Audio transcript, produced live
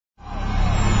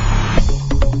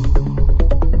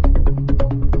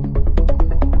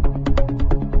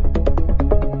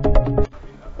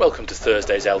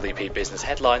Thursday's LDP Business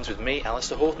headlines with me,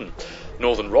 Alistair Houghton.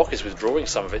 Northern Rock is withdrawing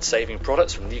some of its saving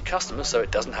products from new customers so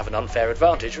it doesn't have an unfair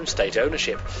advantage from state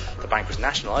ownership. The bank was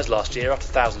nationalised last year after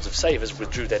thousands of savers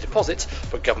withdrew their deposits,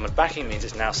 but government backing means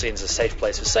it's now seen as a safe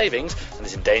place for savings and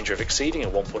is in danger of exceeding a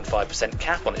 1.5%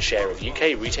 cap on its share of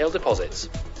UK retail deposits.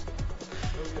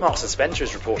 Marks & Spencer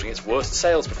is reporting its worst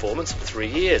sales performance in 3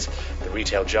 years. The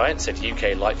retail giant said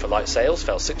UK like-for-like sales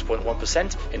fell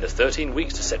 6.1% in the 13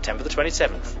 weeks to September the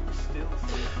 27th.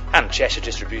 And Cheshire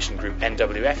distribution group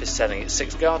NWF is selling its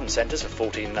 6 garden centres for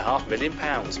 £14.5 million.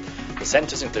 The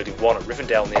centres, including one at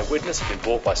Rivendell near Widnes, have been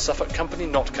bought by Suffolk company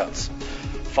Notcuts.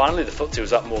 Finally, the FTSE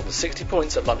was up more than 60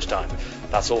 points at lunchtime.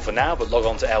 That's all for now, but log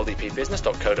on to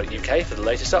ldpbusiness.co.uk for the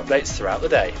latest updates throughout the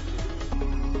day.